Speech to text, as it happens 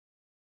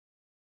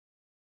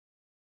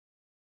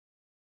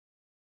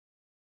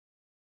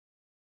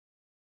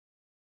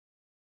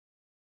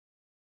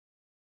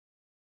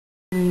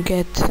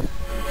get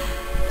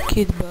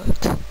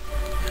Kidbot.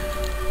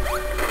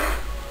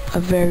 A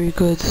very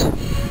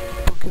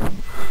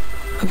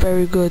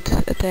good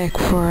attack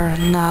for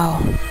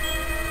now.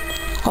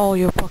 All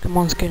your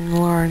Pokemons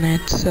can learn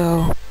it,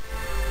 so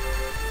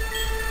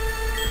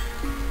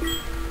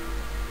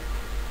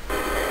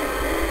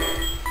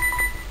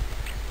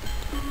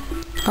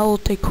I will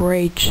take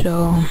Rage,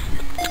 so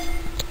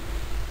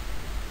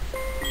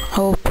I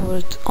will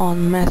put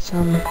on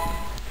Messam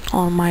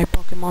on my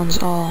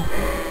Pokemons all.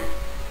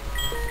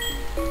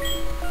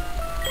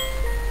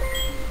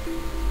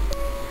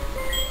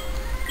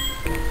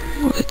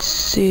 Let's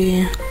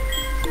see.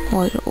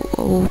 I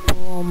will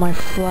pull on my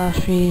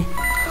Fluffy.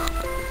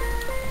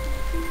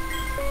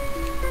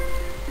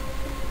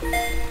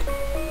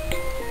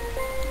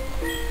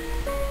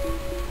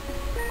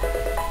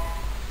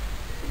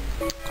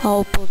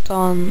 I'll put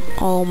on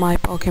all my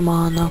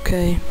Pokemon,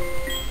 okay?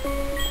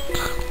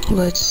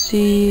 Let's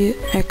see,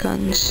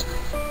 Ekans.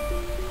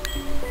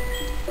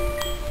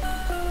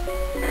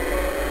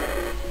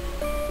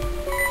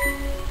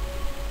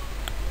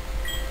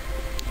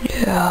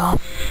 Yeah.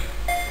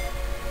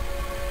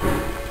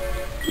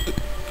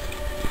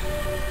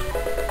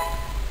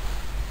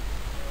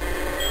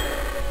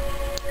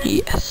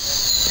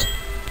 Yes.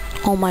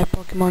 All my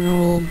Pokemon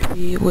will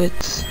be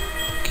with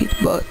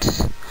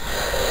Kidbot.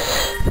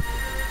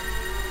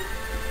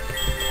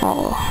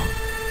 Oh,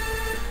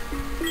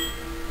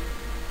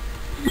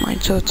 my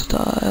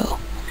Totodile.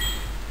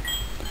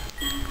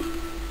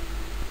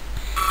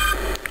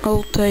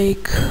 I'll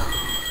take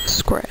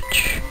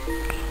Scratch.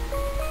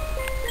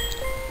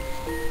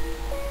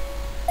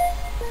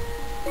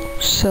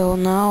 So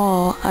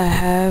now I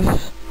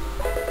have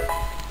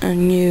a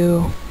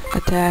new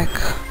attack.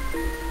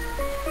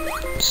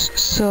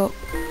 So,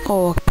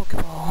 oh, a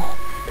Pokeball.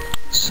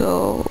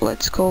 So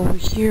let's go over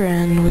here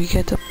and we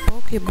get a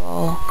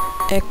Pokeball.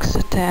 X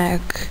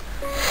attack.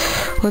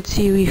 Let's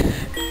see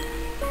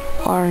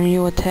if our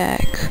new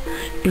attack.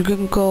 You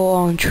can go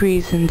on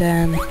trees and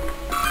then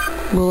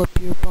will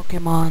appear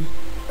Pokemon.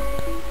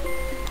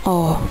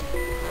 Oh,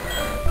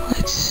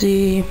 let's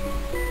see.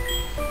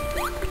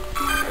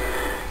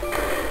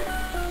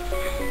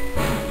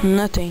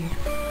 Nothing.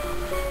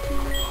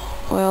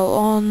 Well,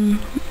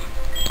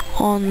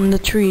 on the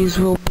trees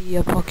will be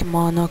a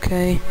Pokemon,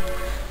 okay?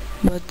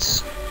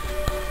 But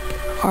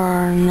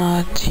are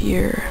not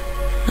here.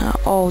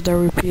 Oh, the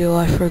repeal,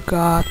 I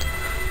forgot.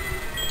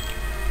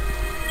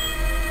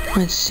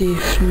 Let's see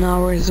if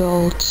now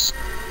results.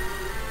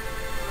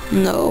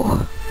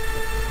 No.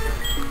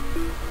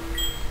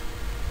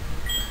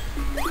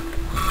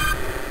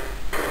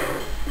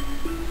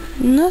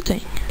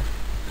 Nothing.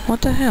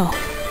 What the hell?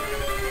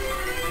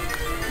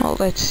 Well,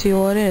 let's see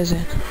what is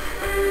it.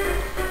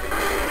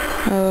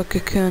 Oh,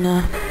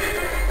 Kakuna.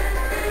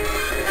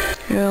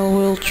 Well,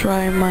 we'll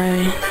try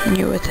my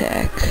new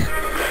attack.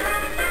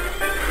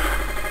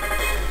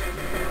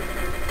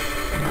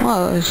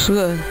 Oh, it's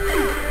good.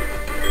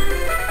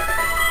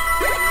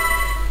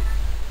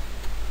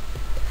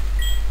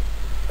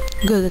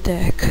 Good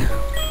attack.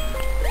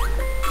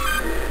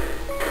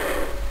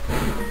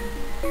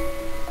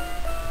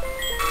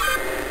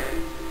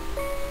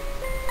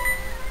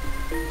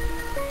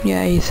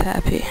 Yeah, he's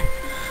happy.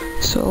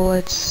 So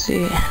let's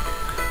see.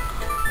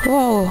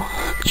 Whoa,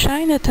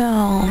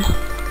 Chinatown.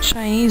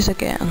 Chinese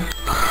again.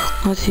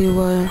 Let's see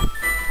what.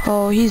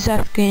 Oh, he's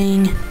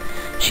asking.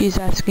 She's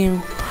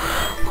asking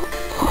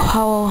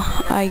how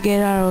I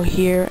get out of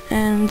here,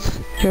 and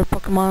your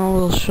Pokemon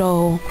will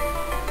show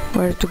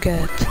where to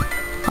get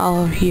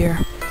out of here.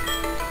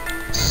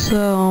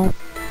 So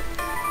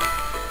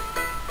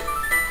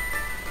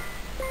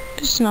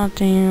it's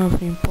nothing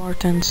of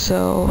importance,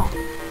 so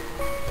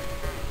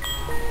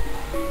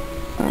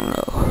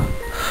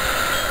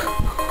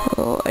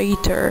oh,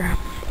 Aether.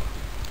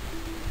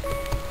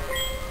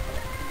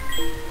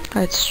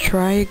 Let's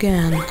try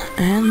again,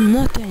 and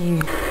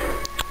nothing.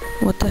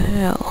 What the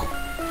hell?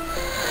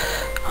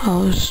 I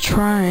was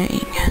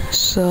trying,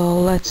 so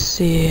let's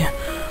see.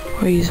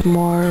 Where's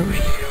more?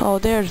 Oh,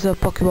 there's a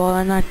Pokeball.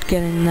 I'm not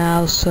getting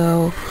now,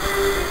 so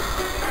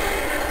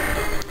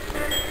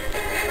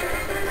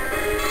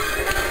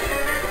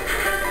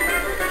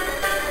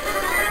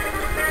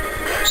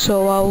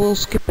I will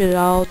skip it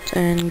out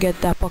and get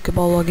that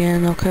Pokeball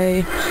again,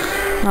 okay?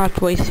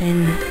 Not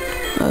wasting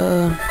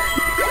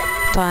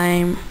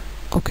time,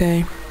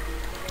 okay?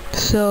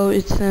 So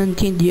it's an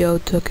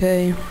idiot,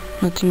 okay?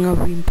 Nothing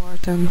of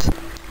importance.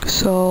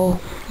 So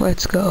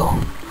let's go.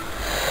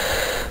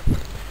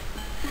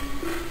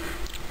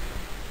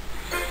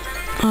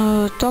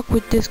 Talk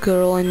with this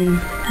girl and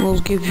we'll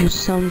give you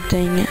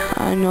something.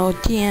 I know,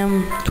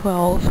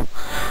 TM12.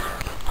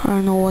 I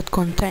don't know what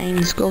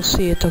contains. Go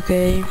see it,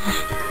 okay?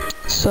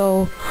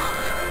 So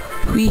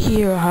we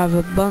here have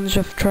a bunch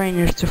of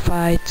trainers to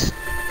fight.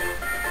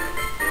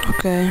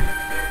 Okay.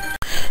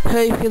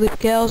 Hey, Philip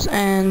Gels,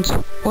 and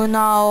we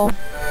now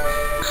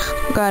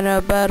got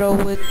a battle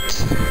with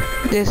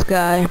this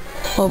guy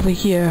over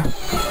here.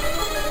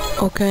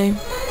 Okay.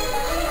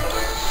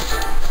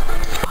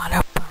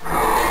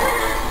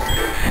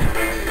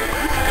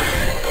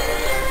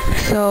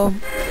 So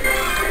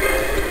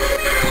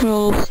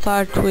we'll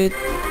start with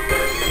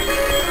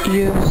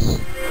use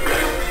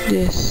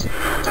this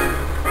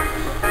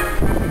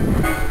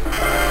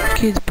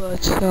kid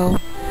butt. So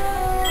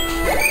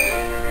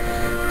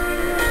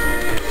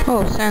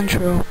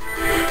Central.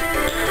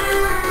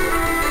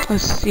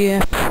 Let's see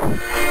if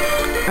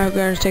I'm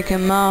gonna take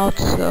him out.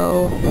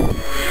 So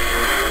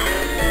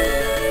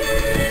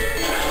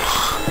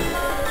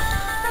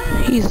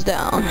he's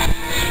down.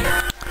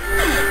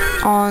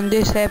 On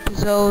this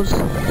episode,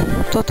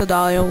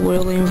 Totodile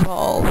will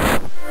involve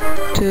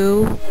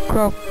two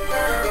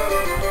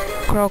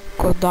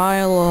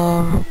crocodile,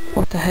 or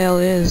what the hell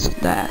is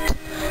that?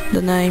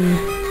 The name.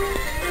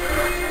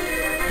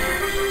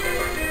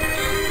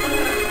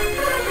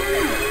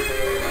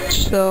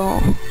 So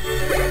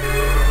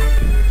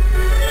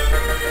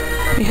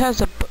he has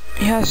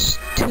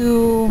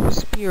two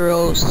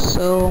Spearows,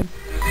 so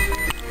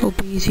it'll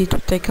be easy to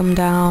take him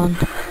down.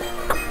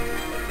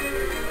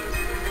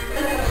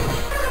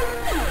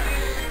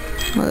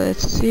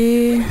 Let's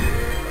see.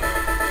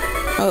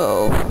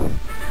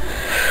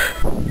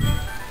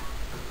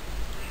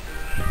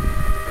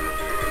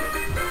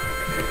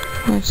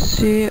 Let's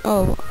see.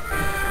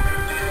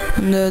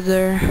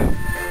 Another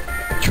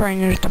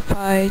trainer to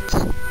fight.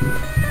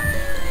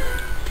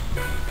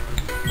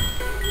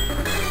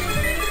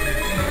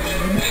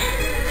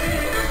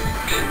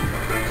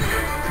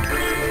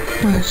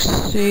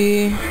 Let's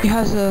see. He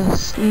has a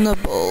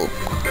snubble.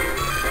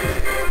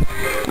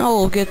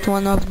 I'll get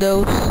one of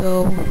those.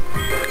 So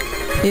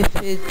if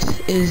it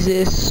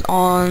exists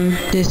on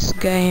this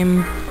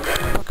game,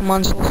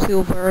 Pokemon Soul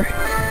Silver.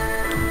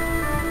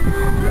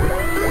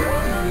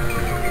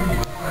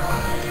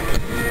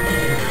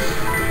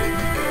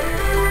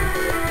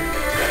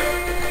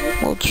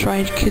 We'll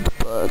try Kid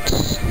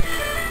Buds.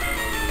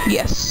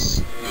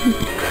 Yes.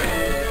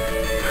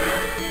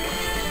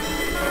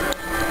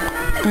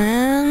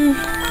 And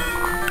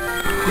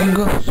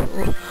go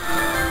to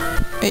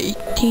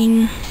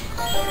 18.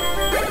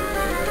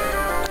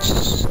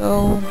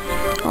 So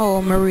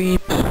Mareep.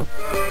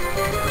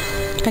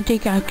 I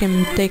think I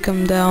can take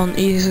him down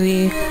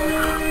easily,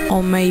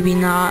 or maybe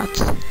not.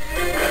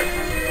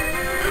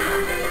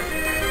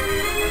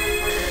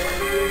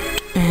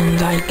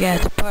 And I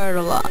get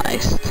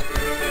paralyzed.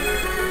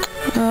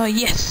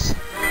 Yes.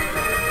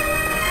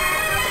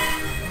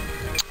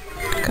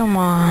 Come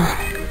on.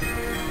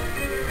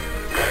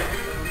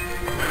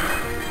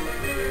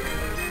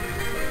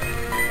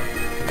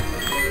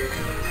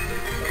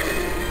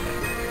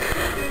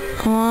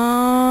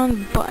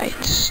 One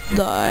bites,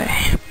 die.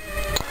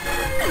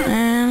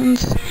 And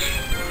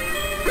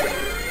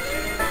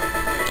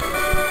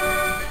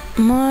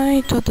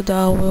my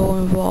Totodile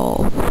will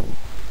evolve.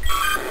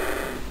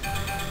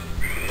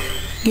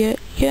 Yeah.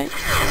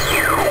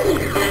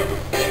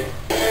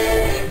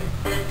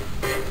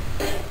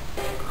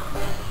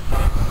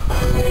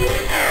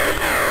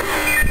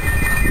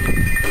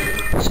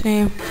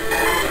 See.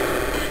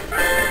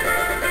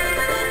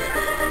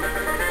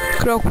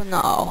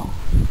 Crocodile.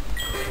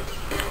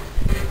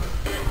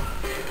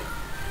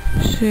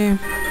 See.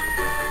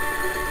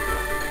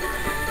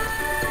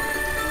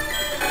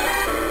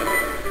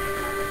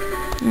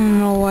 I don't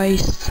know why he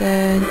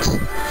said.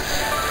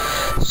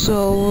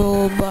 So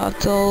we'll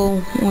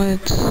battle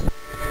with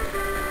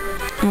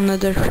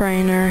another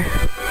trainer.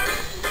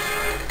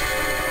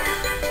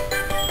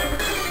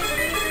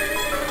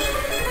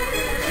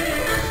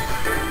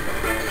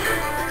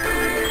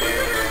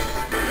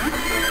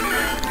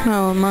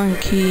 A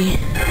monkey.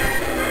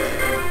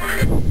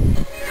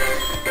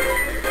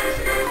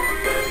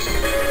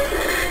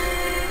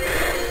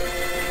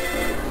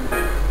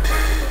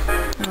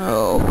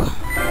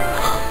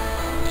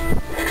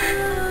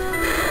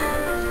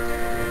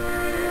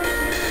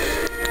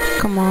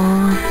 Come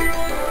on.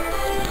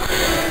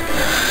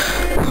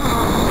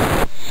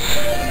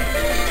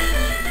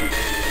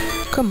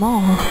 Come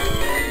on.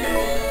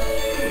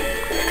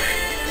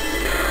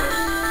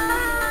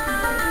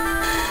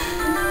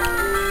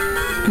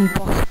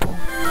 Impossible.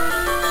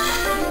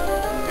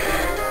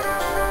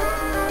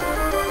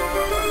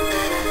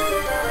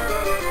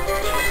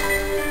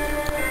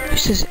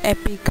 This is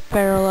epic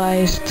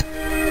paralyzed.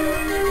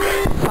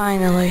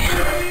 Finally.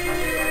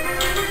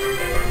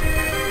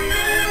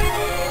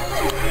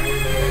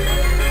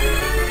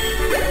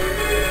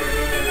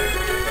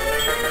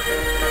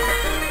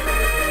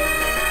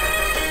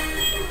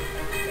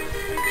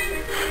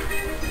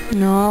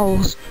 No,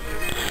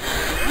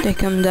 I'll take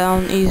him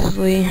down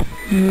easily,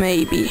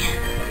 maybe.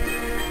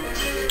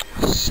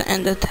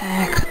 Sand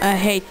attack, I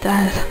hate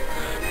that.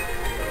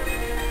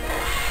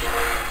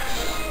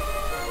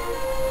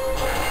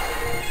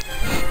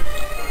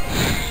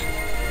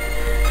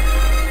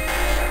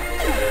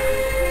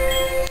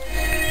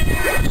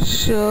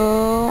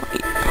 So,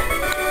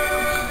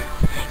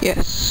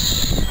 yes.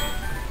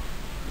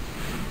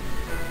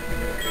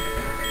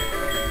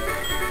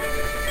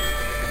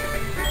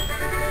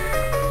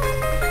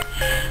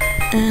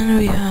 And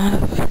we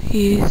have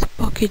his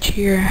package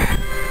here.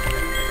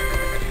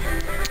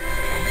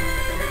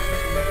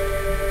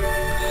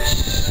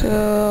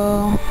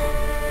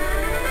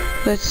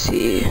 let's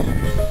see.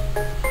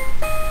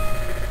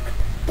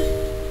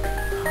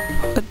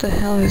 What the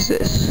hell is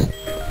this?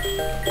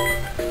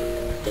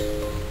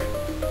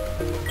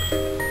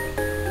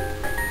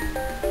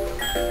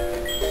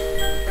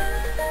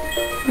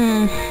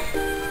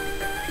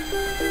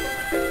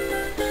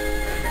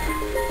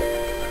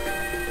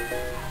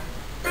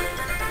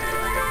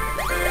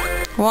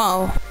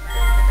 Wow.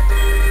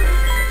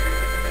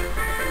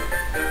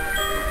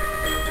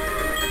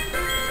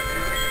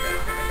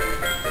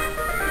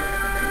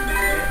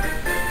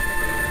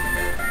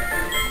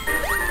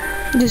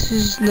 This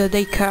is the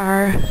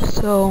daycare,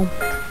 so...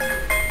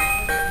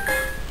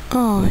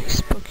 Oh,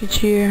 he's pocket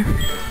here.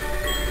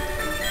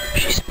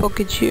 She's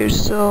pocket here,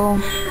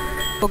 so...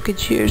 Pocket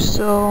here,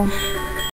 so...